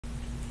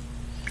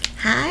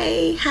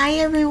Hi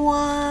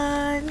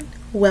everyone.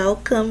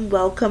 Welcome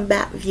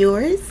back,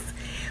 viewers.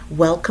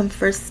 Welcome,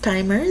 first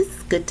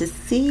timers. Good to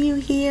see you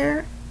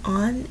here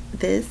on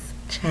this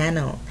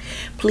channel.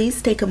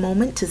 Please take a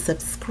moment to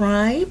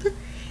subscribe.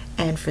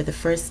 And for the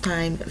first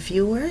time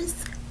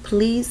viewers,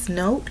 please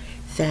note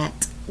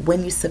that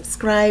when you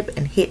subscribe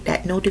and hit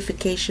that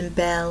notification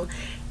bell,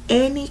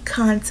 any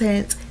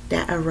content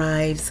that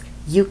arrives,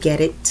 you get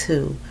it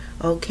too.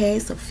 Okay,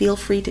 so feel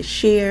free to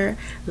share,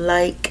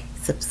 like,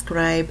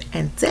 subscribe,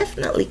 and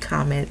definitely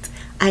comment.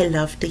 I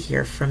love to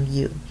hear from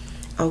you.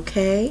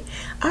 Okay,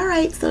 all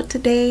right, so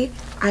today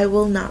I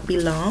will not be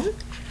long.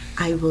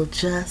 I will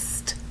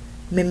just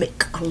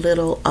mimic a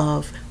little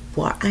of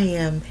what I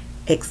am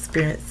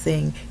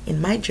experiencing in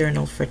my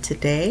journal for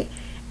today,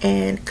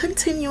 and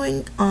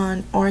continuing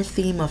on our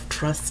theme of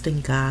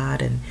trusting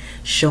God and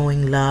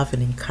showing love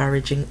and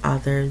encouraging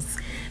others.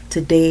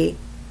 Today,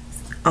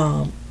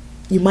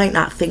 you might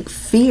not think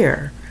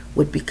fear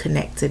would be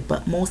connected,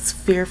 but most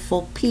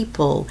fearful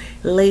people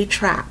lay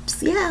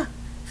traps. Yeah,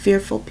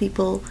 fearful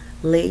people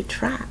lay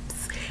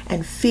traps.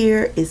 And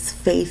fear is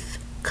faith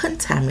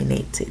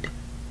contaminated,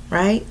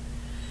 right?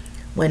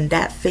 When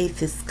that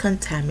faith is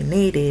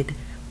contaminated,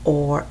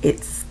 or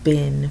it's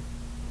been,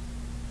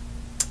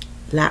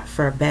 lack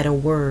for a better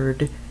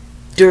word,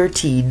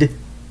 dirtied,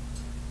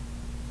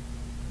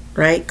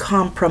 right?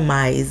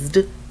 Compromised,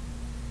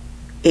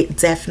 it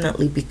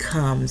definitely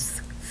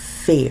becomes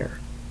fear,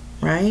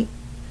 right?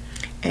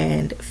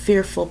 And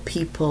fearful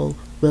people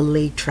will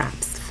lay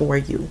traps for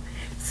you.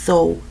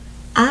 So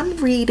I'm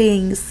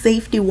reading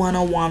Safety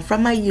 101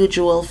 from my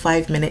usual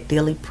 5-minute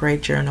daily prayer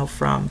journal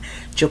from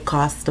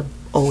Jocasta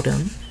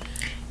Odom.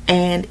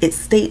 And it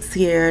states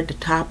here, the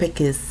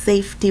topic is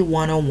Safety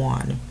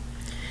 101.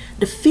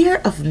 The fear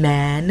of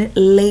man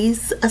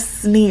lays a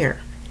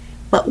snare,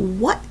 but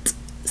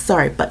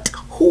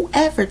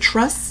whoever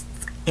trusts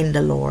in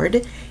the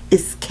Lord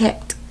is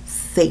kept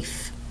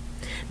safe.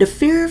 The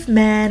fear of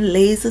man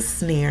lays a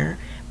snare,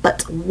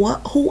 but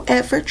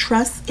whoever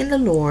trusts in the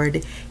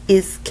Lord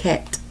is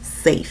kept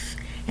safe.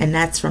 And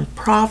that's from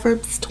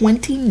Proverbs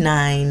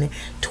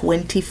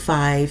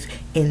 29:25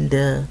 in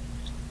the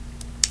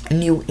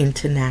New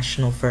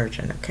International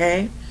Version,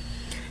 okay?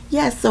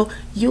 Yeah, so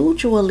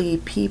usually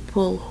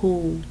people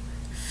who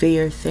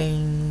fear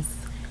things,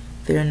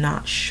 they're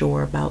not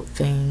sure about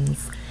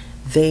things,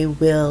 they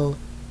will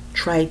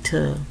try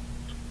to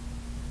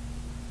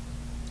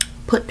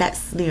put that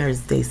snare,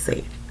 as they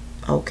say,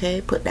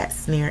 okay? Put that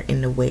snare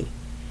in the way.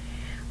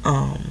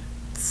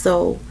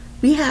 So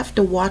we have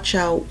to watch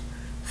out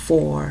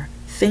for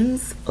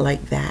things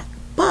like that.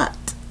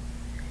 But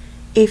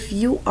if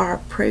you are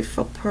a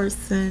prayerful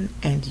person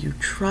and you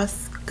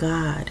trust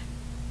God,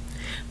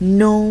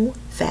 know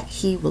that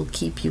He will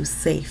keep you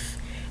safe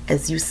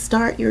as you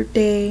start your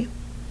day,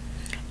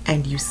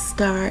 and you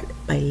start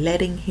by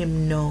letting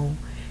Him know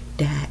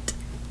that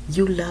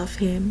you love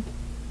Him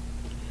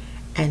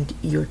and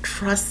you're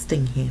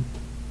trusting Him.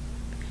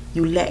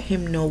 You let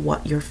Him know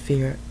what your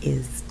fear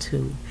is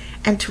too,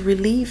 and to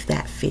relieve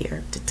that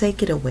fear, to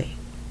take it away.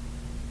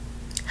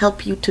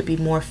 Help you to be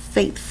more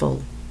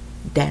faithful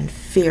than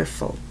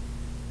fearful,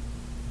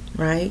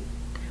 right?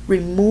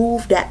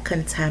 Remove that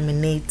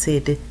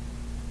contaminated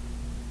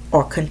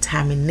or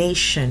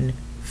contamination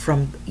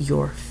from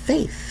your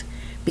faith,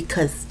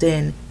 because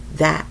then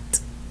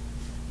that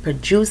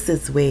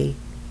produces way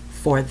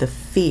for the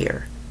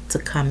fear to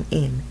come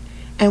in.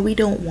 And we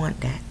don't want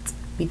that.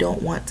 We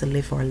don't want to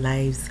live our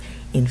lives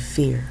in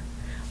fear.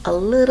 A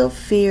little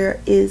fear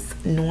is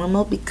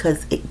normal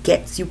because it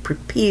gets you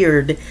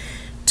prepared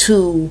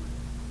to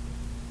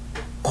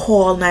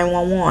call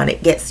 911.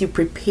 It gets you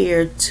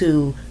prepared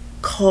to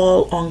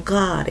call on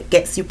God. It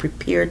gets you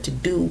prepared to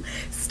do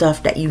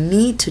stuff that you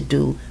need to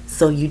do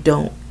so you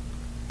don't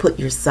put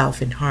yourself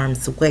in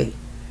harm's way.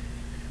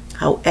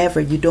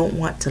 However, you don't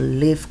want to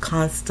live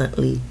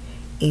constantly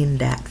in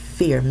that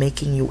fear,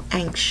 making you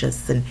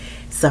anxious and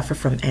suffer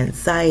from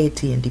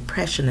anxiety and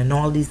depression and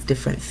all these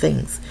different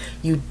things.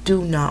 You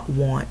do not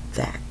want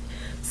that.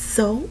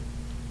 So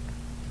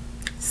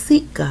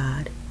seek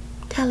God,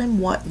 tell Him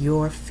what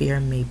your fear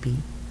may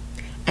be,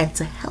 and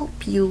to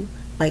help you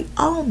by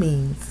all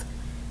means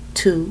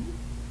to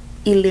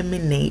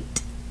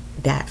eliminate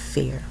that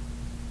fear,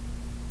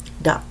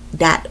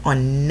 that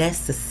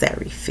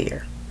unnecessary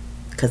fear.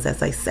 Because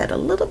as I said, a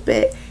little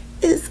bit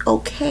is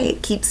okay.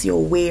 It keeps you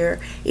aware,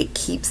 it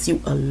keeps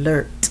you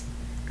alert.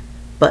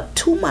 But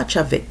too much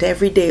of it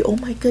every day, oh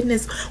my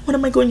goodness, what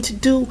am I going to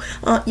do?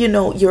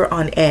 You're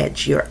on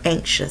edge, you're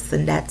anxious,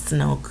 and that's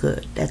no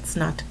good. That's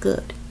not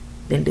good.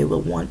 Then they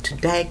will want to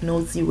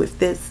diagnose you with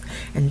this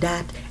and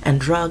that and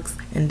drugs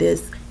and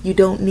this. You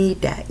don't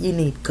need that. You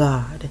need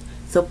God.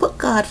 So put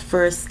God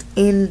first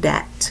in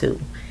that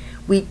too.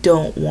 We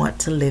don't want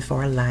to live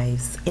our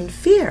lives in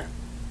fear.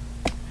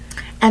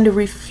 And the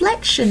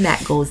reflection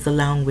that goes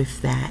along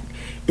with that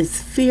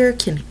is fear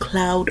can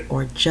cloud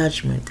our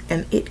judgment,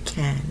 and it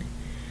can,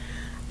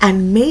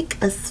 and make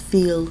us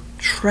feel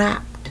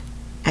trapped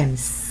and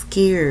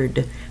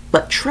scared.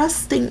 But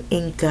trusting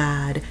in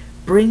God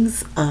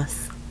brings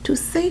us to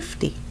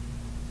safety.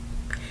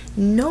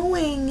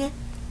 Knowing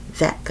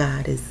that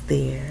God is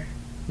there,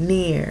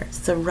 near,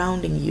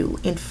 surrounding you,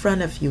 in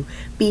front of you,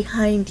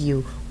 behind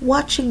you,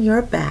 watching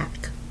your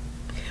back,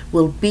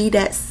 will be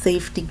that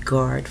safety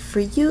guard for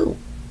you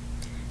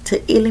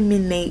to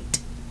eliminate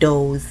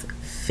those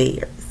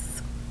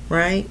fears,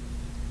 right?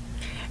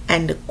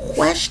 And the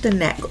question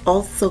that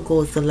also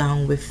goes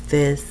along with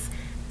this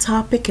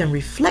topic and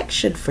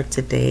reflection for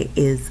today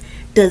is,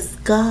 does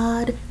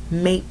God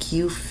make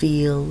you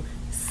feel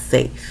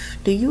safe?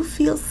 Do you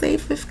feel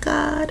safe with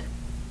God?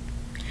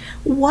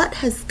 What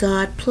has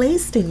God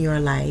placed in your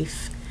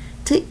life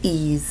to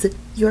ease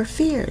your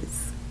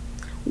fears?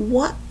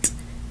 What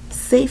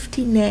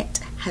safety net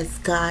has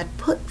God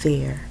put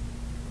there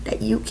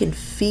that you can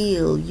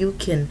feel, you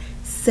can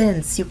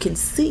sense, you can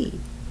see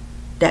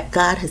that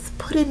God has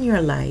put in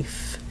your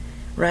life,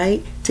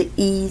 right, to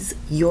ease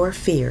your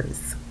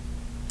fears?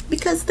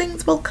 Because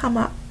things will come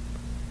up.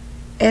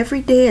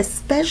 Every day,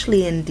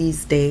 especially in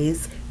these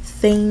days,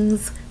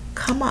 things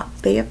come up,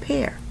 they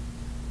appear.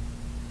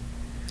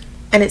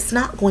 And it's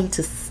not going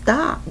to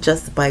stop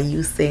just by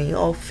you saying,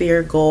 oh,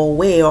 fear, go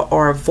away,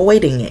 or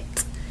avoiding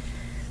it.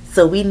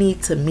 So we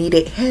need to meet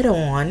it head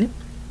on.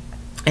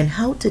 And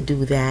how to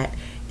do that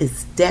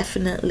is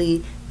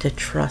definitely to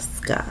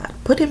trust God.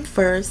 Put Him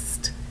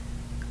first,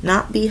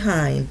 not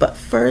behind, but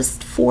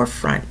first,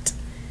 forefront.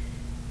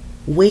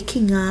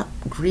 Waking up,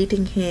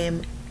 greeting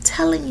Him,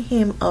 telling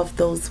Him of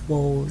those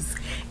woes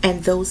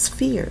and those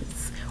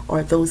fears,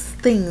 or those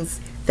things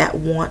that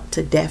want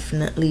to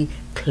definitely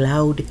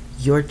cloud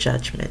your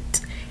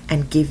judgment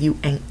and give you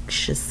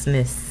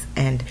anxiousness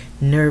and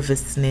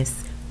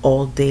nervousness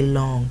all day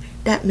long.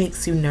 That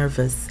makes you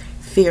nervous,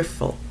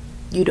 fearful.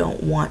 You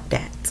don't want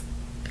that.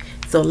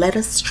 So let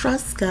us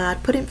trust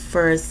God, put Him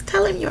first,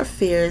 tell Him your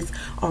fears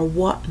or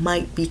what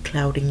might be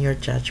clouding your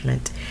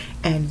judgment,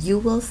 and you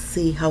will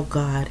see how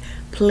God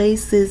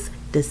places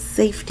the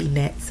safety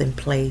nets in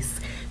place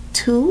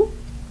to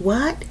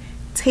what?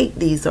 Take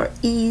these or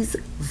ease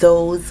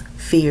those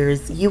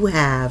fears you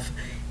have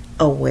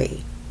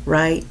away,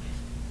 right?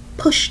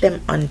 Push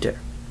them under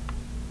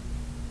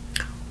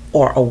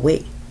or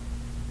away.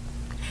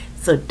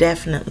 So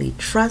definitely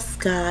trust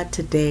God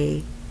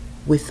today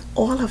with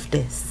all of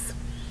this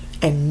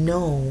and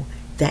know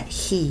that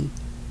He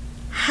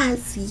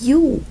has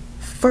you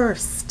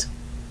first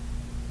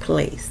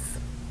place.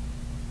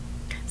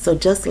 So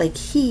just like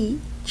He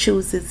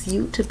chooses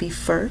you to be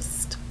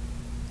first,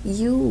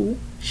 you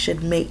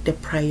should make the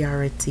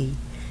priority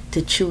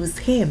to choose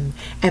Him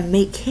and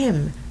make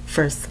Him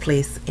first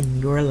place in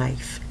your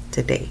life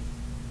today.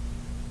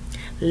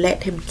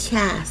 Let Him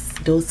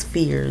cast those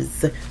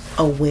fears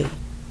away.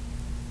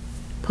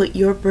 Put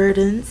your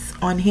burdens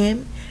on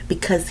Him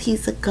because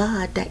He's a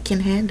God that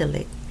can handle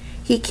it.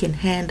 He can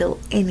handle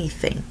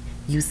anything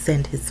you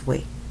send His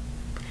way.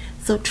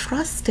 So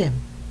trust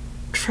Him,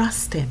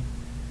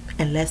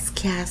 and let's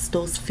cast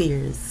those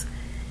fears,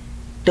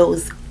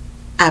 those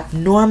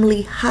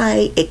abnormally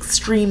high,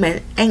 extreme,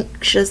 and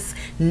anxious,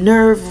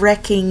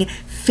 nerve-wracking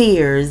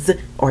fears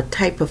or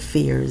type of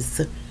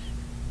fears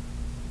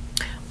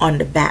on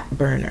the back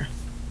burner.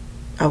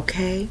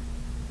 Okay?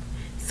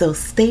 So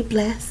stay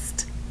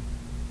blessed,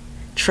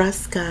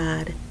 trust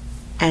God,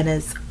 and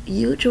as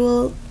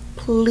usual,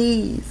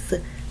 please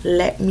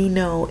let me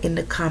know in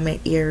the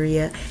comment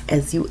area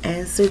as you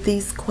answer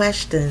these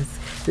questions.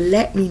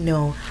 Let me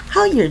know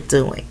how you're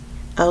doing.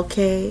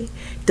 Okay?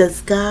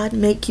 Does God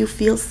make you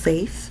feel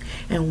safe?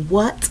 And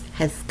what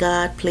has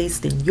God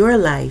placed in your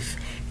life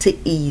to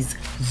ease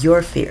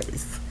your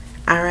fears?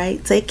 All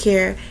right, take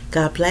care.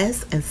 God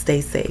bless and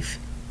stay safe.